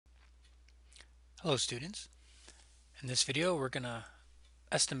Hello students. In this video we're going to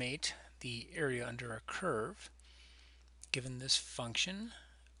estimate the area under a curve given this function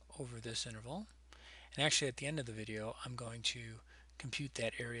over this interval. And actually at the end of the video I'm going to compute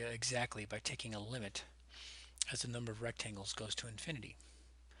that area exactly by taking a limit as the number of rectangles goes to infinity.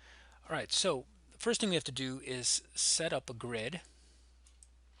 Alright, so the first thing we have to do is set up a grid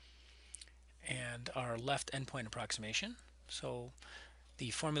and our left endpoint approximation. So the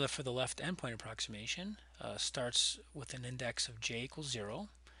formula for the left endpoint approximation starts with an index of j equals 0,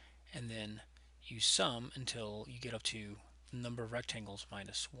 and then you sum until you get up to the number of rectangles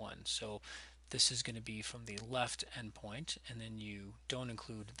minus 1. So this is going to be from the left endpoint, and then you don't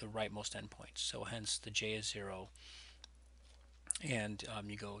include the rightmost endpoint. So hence the j is 0, and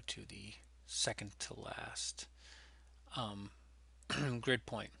you go to the second to last grid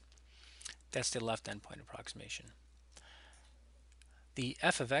point. That's the left endpoint approximation. The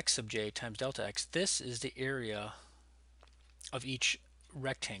f of x sub j times delta x, this is the area of each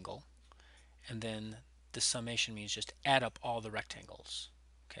rectangle, and then the summation means just add up all the rectangles.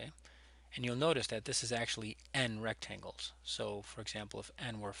 Okay, and you'll notice that this is actually n rectangles. So for example, if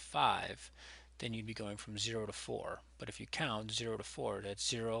n were 5, then you'd be going from 0 to 4. But if you count 0 to 4, that's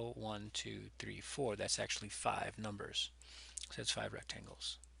 0, 1, 2, 3, 4. That's actually 5 numbers. So that's 5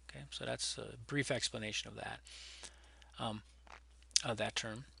 rectangles. Okay, so that's a brief explanation of that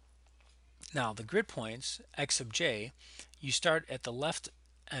term. Now the grid points, x sub j, you start at the left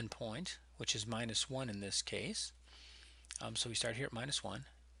endpoint, which is minus 1 in this case. So we start here at minus 1,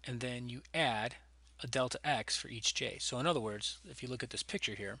 and then you add a delta x for each j. So in other words, if you look at this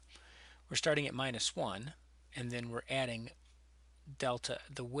picture here, we're starting at minus 1, and then we're adding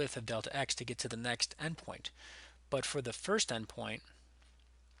the width of delta x to get to the next endpoint. But for the first endpoint,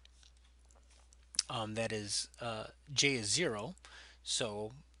 that is j is 0,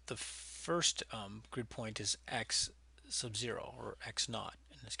 so the first grid point is x sub 0, or x naught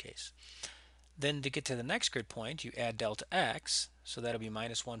in this case. Then to get to the next grid point, you add delta x, so that'll be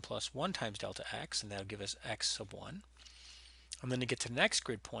minus 1 plus 1 times delta x, and that'll give us x sub 1. And then to get to the next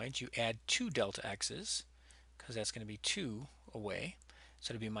grid point, you add 2 delta x's, because that's going to be 2 away.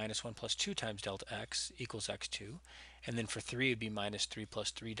 So it'll be minus 1 plus 2 times delta x equals x2. And then for 3, it'd be minus 3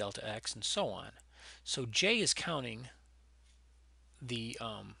 plus 3 delta x, and so on. So j is counting the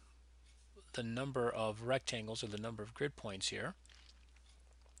number of rectangles, or the number of grid points here,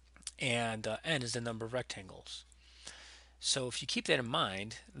 and n is the number of rectangles. So if you keep that in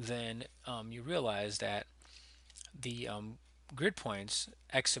mind, then you realize that the grid points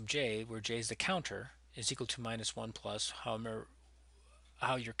x sub j, where j is the counter, is equal to minus 1 plus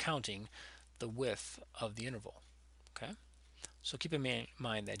how you're counting the width of the interval. Okay, so keep in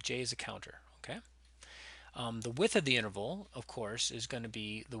mind that j is a counter. Okay, the width of the interval, of course, is going to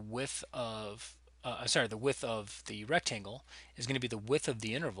be the width of the width of the rectangle is going to be the width of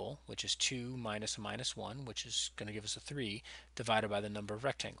the interval, which is 2 minus a minus 1, which is going to give us a 3, divided by the number of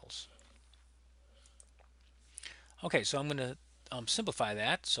rectangles. Okay, so I'm going to simplify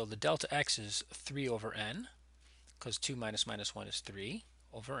that. So the delta x is 3 over n, because 2 minus minus 1 is 3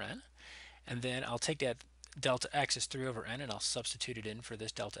 over n. And then I'll take that delta x is 3 over n, and I'll substitute it in for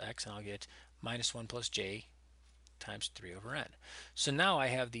this delta x, and I'll get minus 1 plus j times 3 over n. So now I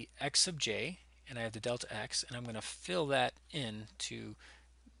have the x sub j, and I have the delta x, and I'm going to fill that into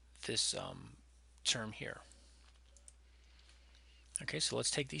this term here. Okay, so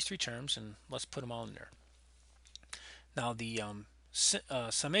let's take these three terms and let's put them all in there. Now the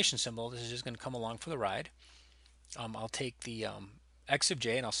summation symbol, this is just going to come along for the ride. I'll take the x sub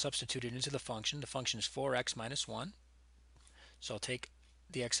j and I'll substitute it into the function. The function is 4x minus 1. So I'll take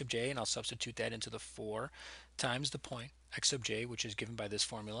the x sub j and I'll substitute that into the 4 times the point x sub j, which is given by this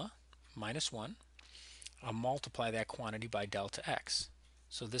formula, minus 1. I'll multiply that quantity by delta x.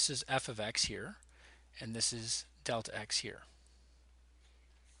 So this is f of x here, and this is delta x here.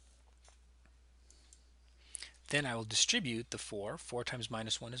 Then I will distribute the 4. 4 times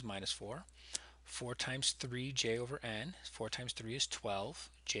minus 1 is minus 4. 4 times 3 j over n. 4 times 3 is 12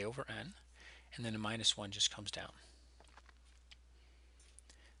 j over n. And then a minus 1 just comes down.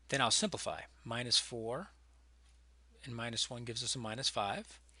 Then I'll simplify. Minus 4 and minus 1 gives us a minus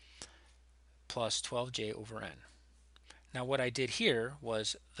 5, plus 12j over n. Now what I did here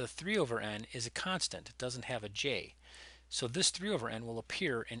was the 3 over n is a constant. It doesn't have a j. So this 3 over n will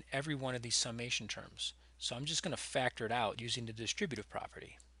appear in every one of these summation terms. So I'm just going to factor it out using the distributive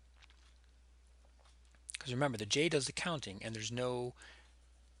property. Because remember, the j does the counting, and there's no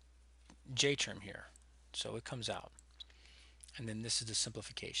j term here. So it comes out. And then this is the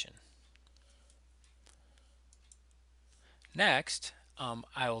simplification. Next,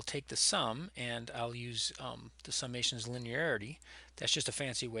 I will take the sum and I'll use the summation's linearity. That's just a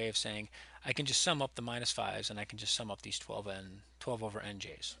fancy way of saying I can just sum up the minus 5s and I can just sum up these 12 over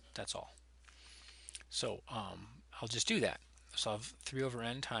nj's. That's all. So I'll just do that. So I'll have 3 over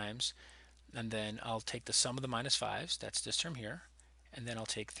n times, and then I'll take the sum of the minus 5s, that's this term here, and then I'll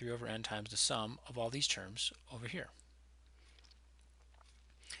take 3 over n times the sum of all these terms over here.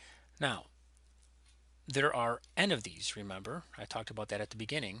 Now, there are n of these, remember? I talked about that at the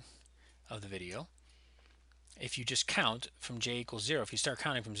beginning of the video. If you just count from j equals 0, if you start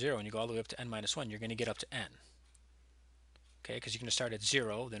counting from 0 and you go all the way up to n minus 1, you're going to get up to n. Okay, because you're going to start at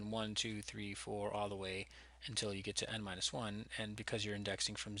 0, then 1, 2, 3, 4, all the way until you get to n minus 1. And because you're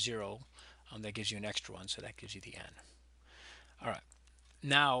indexing from 0, that gives you an extra 1, so that gives you the n. All right.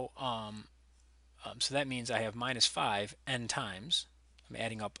 Now, so that means I have minus 5 n times. I'm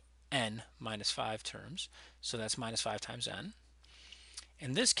adding up n minus 5 terms, so that's minus 5 times n.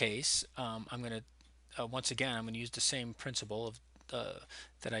 In this case, I'm going to, once again, I'm going to use the same principle of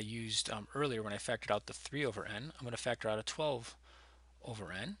that I used earlier when I factored out the 3 over n. I'm going to factor out a 12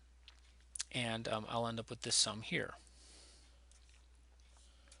 over n, and I'll end up with this sum here.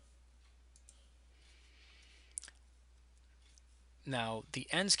 Now, the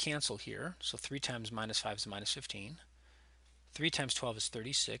n's cancel here, so 3 times minus 5 is minus 15. 3 times 12 is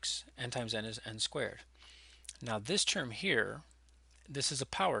 36. N times n is n squared. Now, this term here, this is a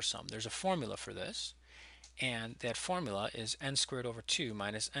power sum. There's a formula for this, and that formula is n squared over 2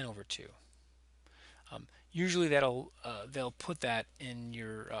 minus n over 2. Usually they'll put that in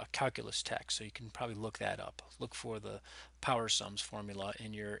your calculus text, so you can probably look that up. Look for the power sums formula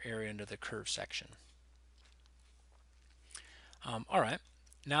in your area under the curve section. All right,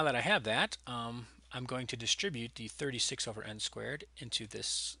 now that I have that, I'm going to distribute the 36 over n squared into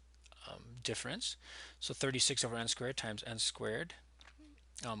this difference. So 36 over n squared times n squared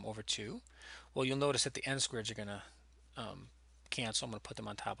over 2. Well, you'll notice that the n squareds are going to cancel. I'm going to put them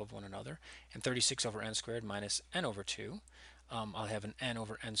on top of one another. And 36 over n squared minus n over 2. I'll have an n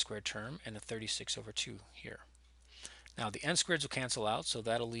over n squared term and a 36 over 2 here. Now the n squareds will cancel out, so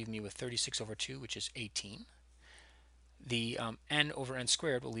that'll leave me with 36 over 2, which is 18. The n over n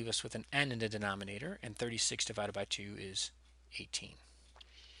squared will leave us with an n in the denominator, and 36 divided by 2 is 18.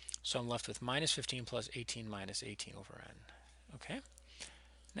 So I'm left with minus 15 plus 18 minus 18 over n. Okay.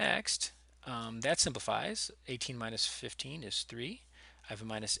 Next, that simplifies. 18 minus 15 is 3. I have a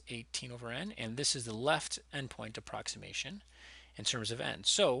minus 18 over n, and this is the left endpoint approximation in terms of n.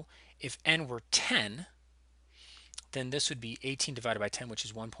 So if n were 10, then this would be 18 divided by 10, which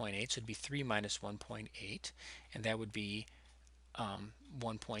is 1.8. So it'd be 3 minus 1.8, and that would be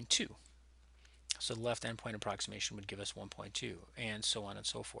 1.2. So the left endpoint approximation would give us 1.2, and so on and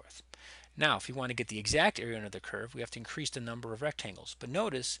so forth. Now, if we want to get the exact area under the curve, we have to increase the number of rectangles. But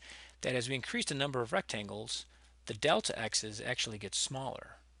notice that as we increase the number of rectangles, the delta x's actually get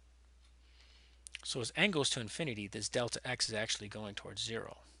smaller. So as n goes to infinity, this delta x is actually going towards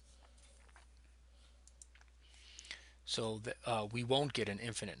 0. So we won't get an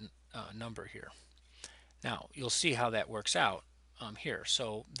infinite number here. Now, you'll see how that works out here.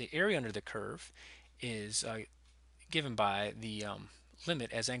 So the area under the curve is given by the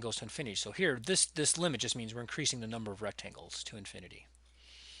limit as n goes to infinity. So here, this limit just means we're increasing the number of rectangles to infinity.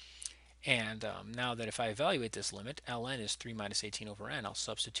 And now that if I evaluate this limit, ln is 3 minus 18 over n. I'll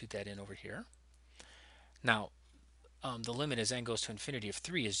substitute that in over here. Now, the limit as n goes to infinity of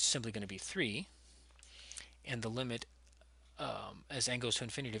 3 is simply going to be 3. And the limit as n goes to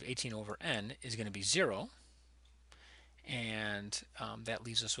infinity of 18 over n is going to be 0. And that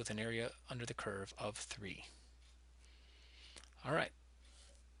leaves us with an area under the curve of 3. All right.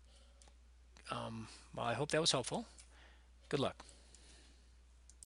 Well, I hope that was helpful. Good luck.